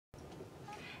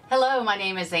Hello, my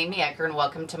name is Amy Ecker and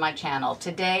welcome to my channel.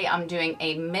 Today I'm doing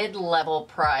a mid-level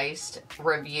priced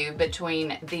review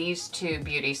between these two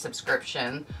beauty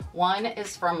subscriptions. One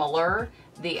is from Allure,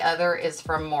 the other is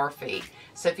from Morphe.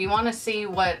 So if you want to see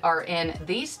what are in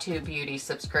these two beauty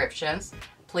subscriptions,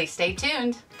 please stay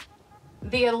tuned.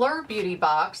 The Allure beauty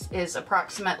box is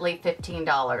approximately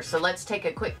 $15. So let's take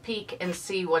a quick peek and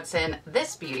see what's in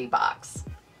this beauty box.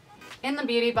 In the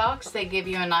beauty box, they give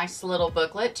you a nice little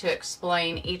booklet to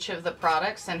explain each of the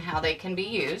products and how they can be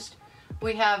used.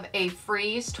 We have a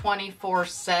Freeze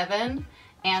 24/7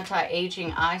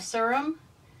 anti-aging eye serum.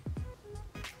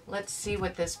 Let's see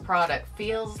what this product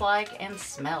feels like and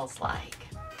smells like.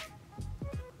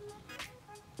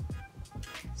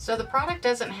 So the product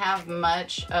doesn't have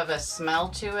much of a smell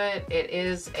to it. It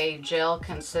is a gel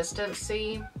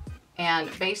consistency.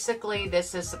 And basically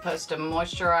this is supposed to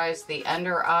moisturize the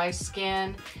under eye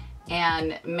skin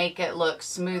and make it look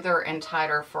smoother and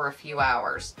tighter for a few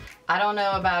hours. I don't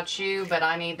know about you, but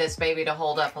I need this baby to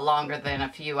hold up longer than a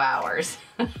few hours.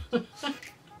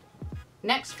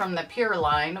 Next, from the Pure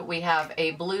line, we have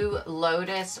a blue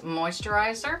Lotus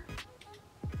moisturizer.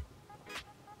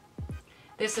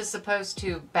 This is supposed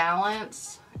to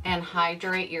balance and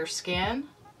hydrate your skin.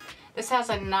 This has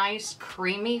a nice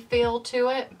creamy feel to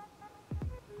it.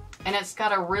 And it's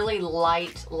got a really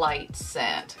light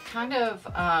scent. Kind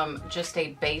of just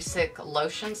a basic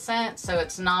lotion scent, so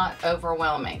it's not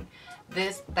overwhelming.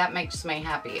 That makes me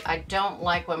happy. I don't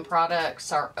like when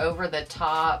products are over the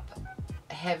top,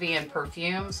 heavy in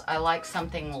perfumes. I like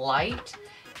something light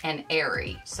and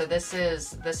airy. So this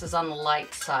is on the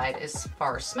light side as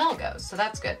far as smell goes, so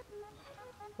that's good.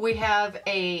 We have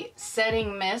a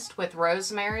setting mist with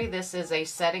rosemary. This is a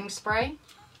setting spray.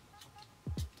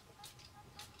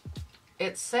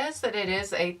 It says that it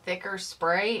is a thicker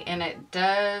spray and it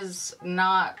does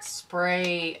not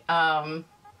spray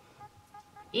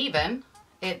even.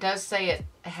 It does say it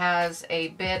has a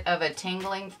bit of a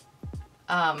tingling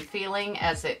feeling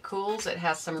as it cools. It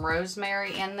has some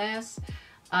rosemary in this.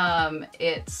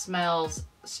 It smells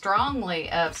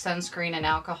strongly of sunscreen and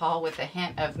alcohol with a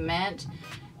hint of mint,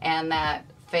 and that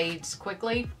fades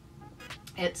quickly.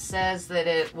 It says that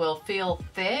it will feel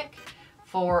thick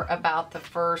for about the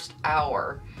first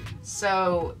hour.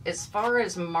 So as far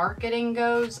as marketing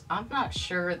goes, I'm not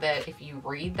sure that if you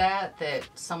read that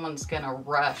someone's gonna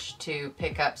rush to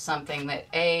pick up something that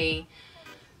A,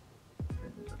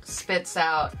 spits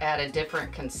out at a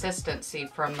different consistency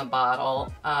from the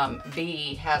bottle,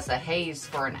 B, has a haze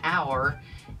for an hour,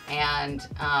 and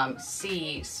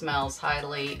C, smells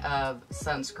highly of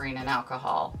sunscreen and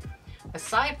alcohol.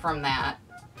 Aside from that,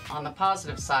 on the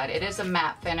positive side, it is a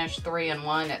matte finish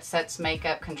 3-in-1. It sets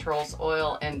makeup, controls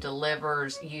oil, and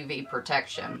delivers UV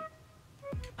protection.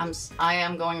 I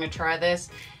am going to try this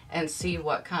and see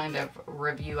what kind of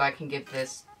review I can give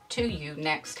this to you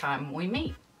next time we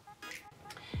meet.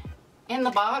 In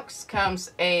the box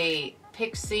comes a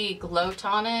Pixi Glow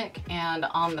Tonic, and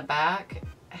on the back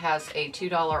has a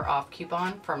 $2 off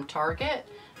coupon from Target.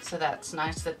 So that's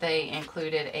nice that they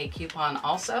included a coupon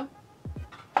also.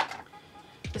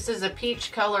 This is a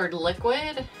peach colored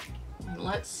liquid, and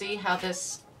let's see how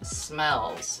this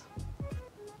smells.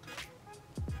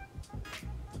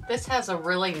 This has a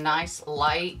really nice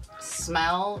light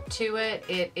smell to it.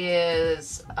 It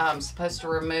is supposed to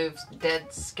remove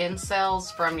dead skin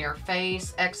cells from your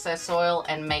face, excess oil,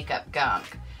 and makeup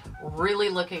gunk. Really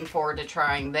looking forward to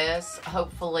trying this.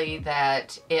 Hopefully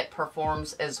that it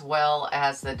performs as well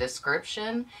as the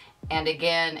description. And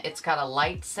again, it's got a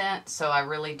light scent, so I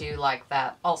really do like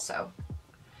that also.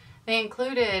 They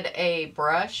included a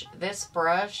brush. This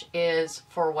brush is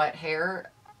for wet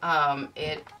hair.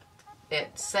 It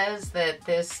says that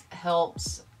this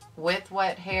helps with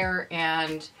wet hair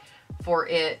and for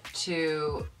it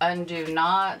to undo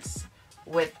knots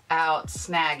without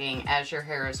snagging as your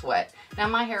hair is wet. Now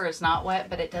my hair is not wet,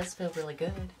 but it does feel really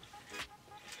good.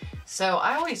 So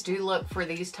I always do look for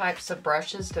these types of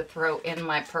brushes to throw in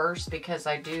my purse because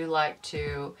I do like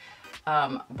to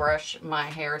brush my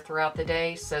hair throughout the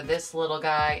day. So this little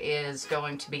guy is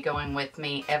going to be going with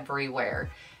me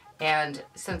everywhere. And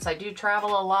since I do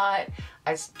travel a lot,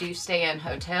 I do stay in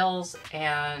hotels,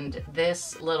 and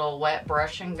this little wet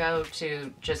brush and go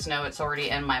to just know it's already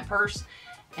in my purse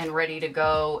and ready to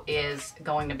go is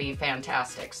going to be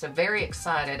fantastic. So very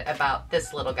excited about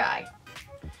this little guy.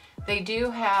 They do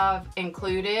have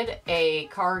included a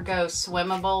Cargo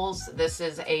Swimmables. This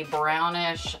is a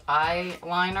brownish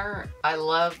eyeliner. I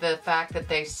love the fact that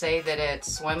they say that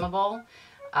it's swimmable.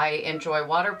 I enjoy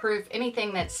waterproof,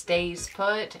 anything that stays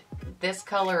put. This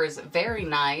color is very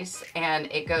nice and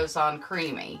it goes on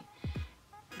creamy.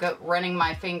 running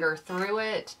my finger through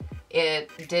it, it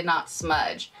did not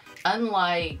smudge.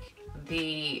 Unlike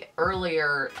the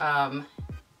earlier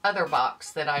other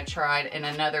box that I tried in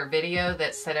another video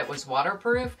that said it was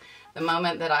waterproof, the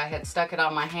moment that I had stuck it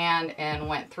on my hand and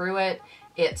went through it,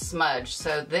 it smudged.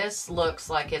 So this looks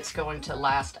like it's going to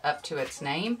last up to its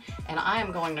name, and I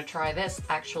am going to try this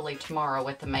actually tomorrow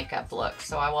with the makeup look.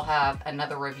 So I will have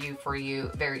another review for you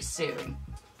very soon.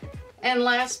 And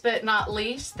last but not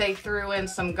least, they threw in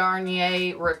some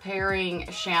Garnier repairing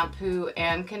shampoo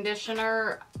and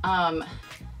conditioner.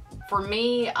 For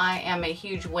me, I am a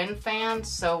huge Win fan,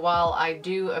 so while I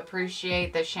do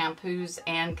appreciate the shampoos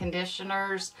and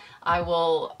conditioners, I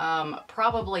will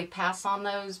probably pass on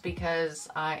those because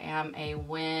I am a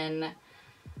Win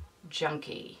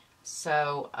junkie.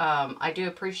 So I do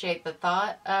appreciate the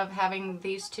thought of having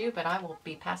these two, but I will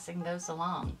be passing those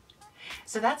along.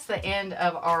 So that's the end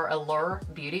of our Allure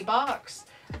beauty box.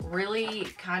 Really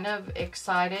kind of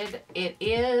excited.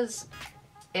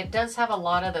 It does have a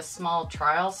lot of the small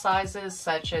trial sizes,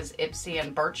 such as Ipsy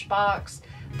and Birchbox,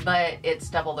 but it's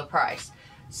double the price.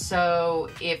 So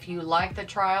if you like the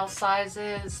trial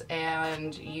sizes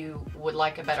and you would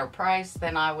like a better price,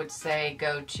 then I would say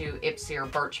go to Ipsy or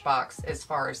Birchbox as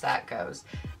far as that goes.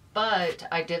 But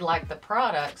I did like the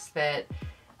products that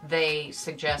they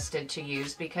suggested to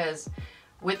use, because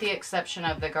with the exception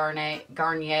of the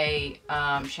Garnier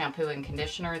shampoo and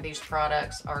conditioner, these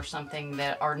products are something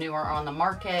that are newer on the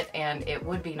market, and it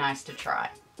would be nice to try.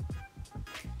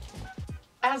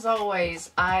 As always,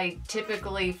 I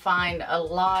typically find a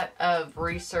lot of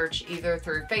research either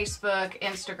through Facebook,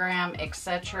 Instagram,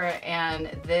 etc., and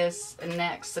this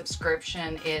next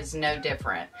subscription is no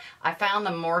different. I found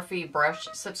the Morphe brush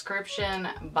subscription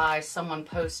by someone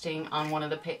posting on one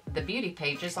of the beauty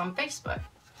pages on Facebook.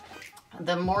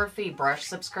 The Morphe brush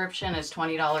subscription is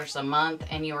 $20 a month,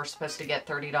 and you are supposed to get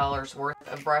 $30 worth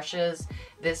of brushes.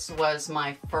 This was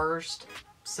my first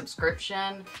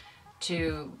subscription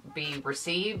to be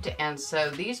received, and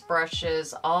so these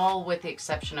brushes, all with the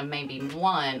exception of maybe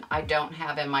one, I don't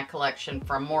have in my collection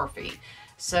from Morphe.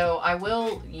 So I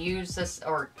will use this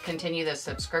or continue this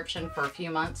subscription for a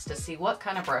few months to see what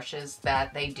kind of brushes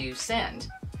that they do send.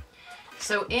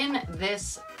 So in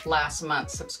this last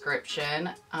month's subscription,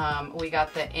 we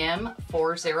got the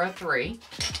M403,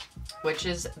 which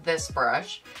is this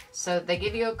brush. So they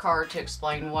give you a card to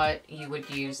explain what you would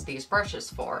use these brushes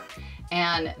for.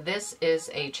 And this is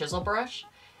a chisel brush.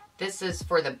 This is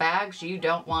for the bags you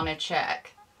don't want to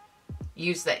check.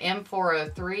 Use the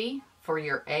M403 for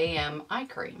your AM eye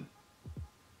cream.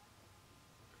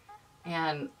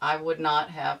 And I would not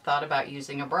have thought about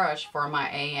using a brush for my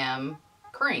AM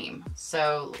cream.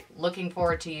 So looking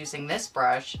forward to using this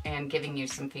brush and giving you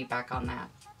some feedback on that.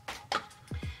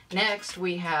 Next,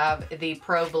 we have the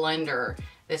Pro Blender.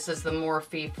 This is the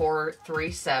Morphe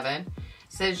 437. It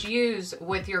says use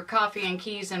with your coffee and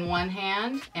keys in one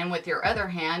hand, and with your other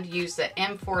hand use the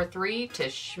M43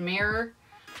 to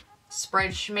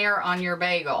spread schmear on your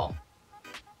bagel.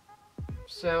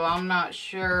 So I'm not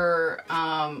sure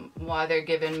why they're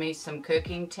giving me some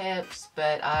cooking tips,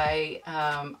 but I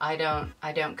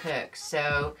don't cook,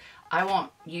 so I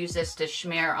won't use this to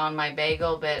smear on my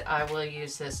bagel, but I will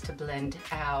use this to blend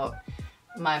out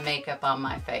my makeup on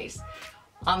my face.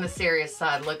 On the serious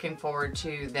side, looking forward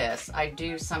to this. I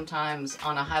do sometimes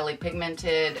on a highly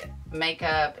pigmented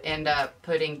makeup end up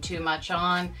putting too much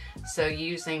on, so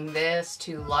using this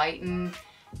to lighten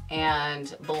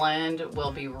and blend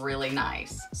will be really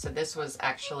nice. So this was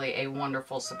actually a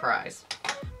wonderful surprise.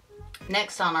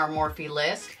 Next on our Morphe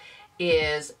list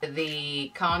is the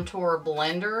contour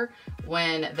blender.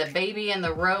 When the baby in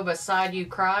the row beside you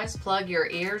cries, plug your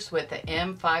ears with the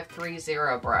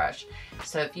M530 brush.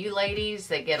 So if you ladies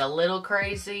that get a little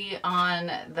crazy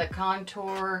on the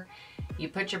contour, you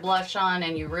put your blush on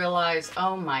and you realize,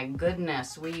 oh my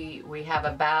goodness, we have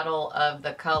a battle of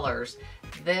the colors.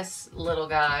 This little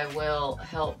guy will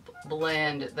help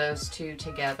blend those two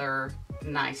together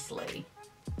nicely.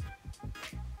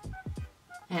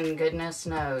 And goodness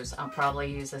knows, I'll probably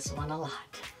use this one a lot.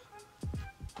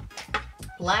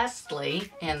 Lastly,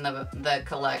 in the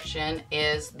collection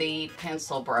is the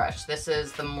pencil brush. This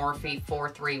is the Morphe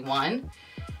 431.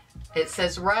 It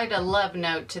says, write a love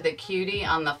note to the cutie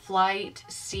on the flight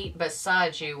seat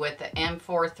beside you with the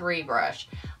M43 brush.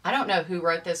 I don't know who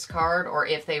wrote this card or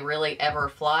if they really ever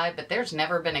fly, but there's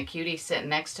never been a cutie sitting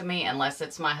next to me unless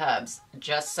it's my hubs.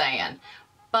 Just saying.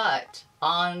 But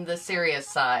on the serious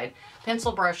side,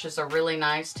 pencil brushes are really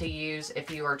nice to use if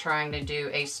you are trying to do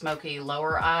a smoky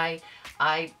lower eye.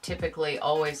 I typically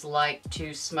always like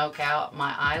to smoke out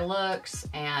my eye looks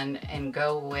and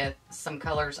go with some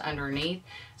colors underneath.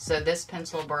 So this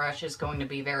pencil brush is going to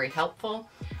be very helpful.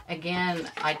 Again,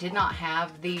 I did not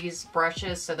have these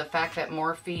brushes, so the fact that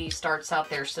Morphe starts out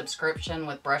their subscription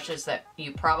with brushes that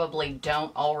you probably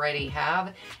don't already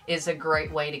have is a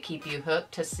great way to keep you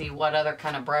hooked to see what other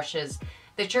kind of brushes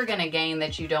that you're going to gain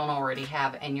that you don't already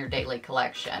have in your daily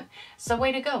collection. So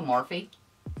way to go, Morphe.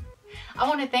 I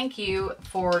want to thank you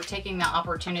for taking the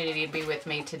opportunity to be with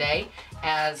me today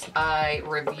as I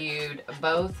reviewed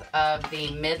both of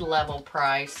the mid-level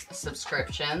price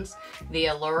subscriptions, the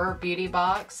Allure Beauty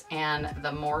Box and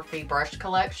the Morphe Brush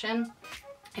Collection.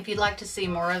 If you'd like to see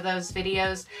more of those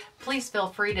videos, please feel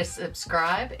free to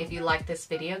subscribe. If you like this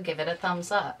video, give it a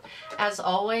thumbs up. As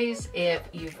always, if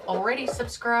you've already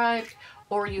subscribed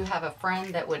or you have a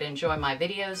friend that would enjoy my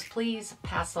videos, please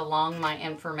pass along my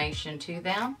information to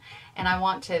them. And I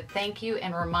want to thank you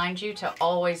and remind you to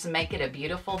always make it a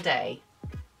beautiful day.